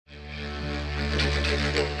The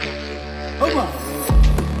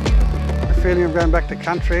feeling of going back to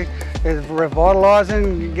country is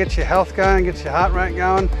revitalising, gets your health going, gets your heart rate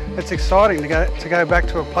going. It's exciting to go back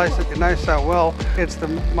to a place that you know so well. It's the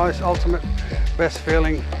most ultimate, best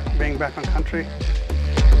feeling being back on country.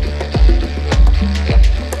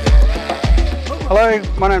 Hello,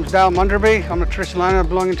 my name's Mundraby. I'm a traditional owner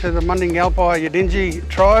belonging to the Mandingalbay Yidinji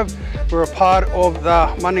tribe. We're a part of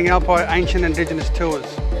the Mandingalbay Ancient Indigenous Tours.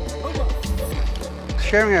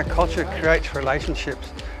 Sharing our culture creates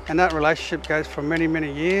relationships, and that relationship goes for many,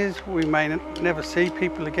 many years. We may never see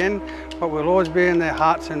people again, but we'll always be in their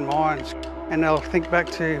hearts and minds. And they'll think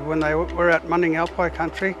back to when they were at Mandingalbay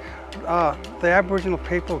country. The Aboriginal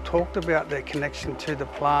people talked about their connection to the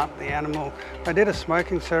plant, the animal. They did a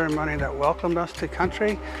smoking ceremony that welcomed us to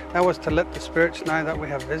country. That was to let the spirits know that we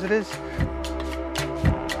have visitors.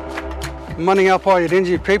 Mandingalbay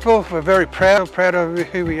Yidinji people, we're very proud of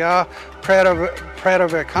who we are, proud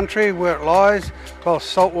of our country, where it lies, both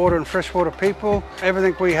saltwater and freshwater people.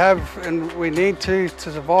 Everything we have and we need to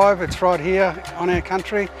survive, it's right here on our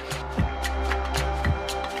country.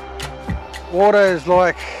 Water is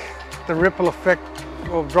like the ripple effect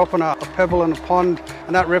of dropping a pebble in a pond,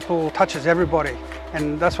 and that ripple touches everybody.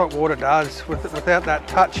 And that's what water does. Without that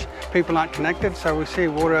touch, people aren't connected, so we see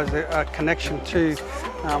water as a connection to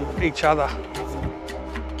each other.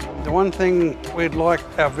 The one thing we'd like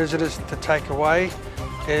our visitors to take away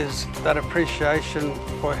is that appreciation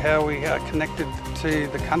for how we are connected to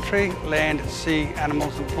the country, land, sea,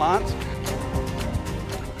 animals and plants.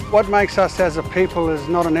 What makes us as a people is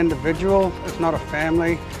not an individual, it's not a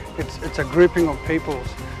family, it's a grouping of peoples.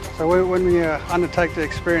 So when we undertake the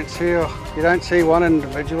experience here, you don't see one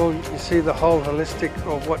individual, you see the whole holistic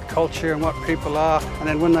of what culture and what people are, and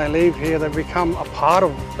then when they leave here they become a part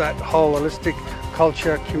of that whole holistic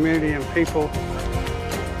culture, community and people.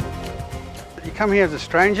 You come here as a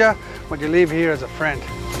stranger, but you leave here as a friend.